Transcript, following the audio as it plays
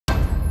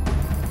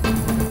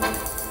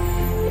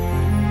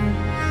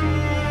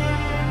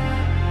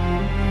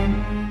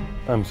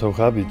I'm so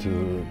happy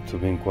to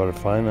be in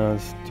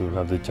quarterfinals, to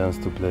have the chance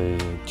to play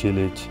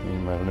Cilic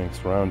in my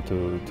next round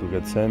to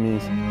get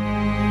semis.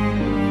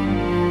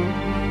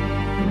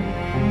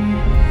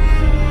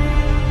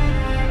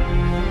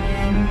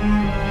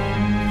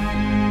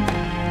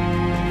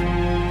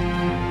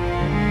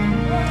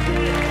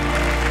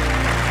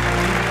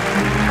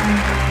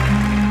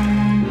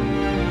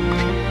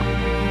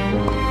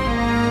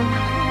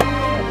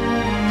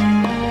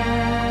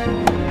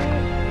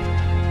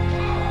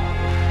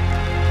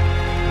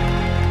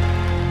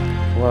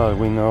 Well,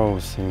 we know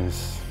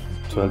since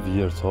 12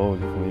 years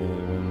old, we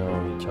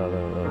know each other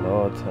a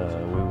lot.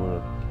 We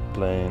were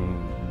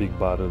playing big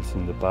battles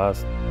in the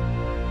past.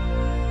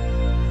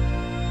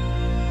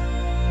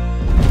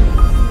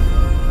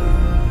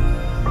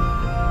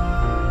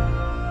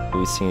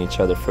 We've seen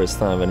each other first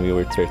time when we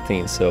were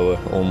 13, so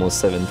almost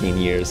 17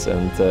 years.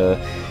 And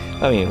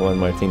I mean, Juan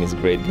Martin is a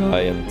great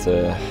guy and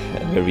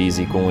very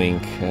easygoing,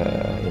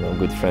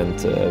 good friend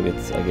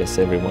with, I guess,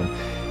 everyone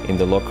in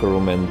the locker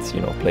room, and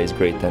plays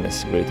great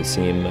tennis. Great to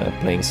see him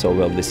playing so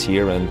well this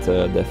year, and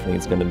definitely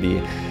it's going to be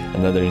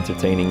another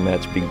entertaining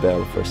match, big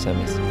battle for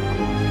semis.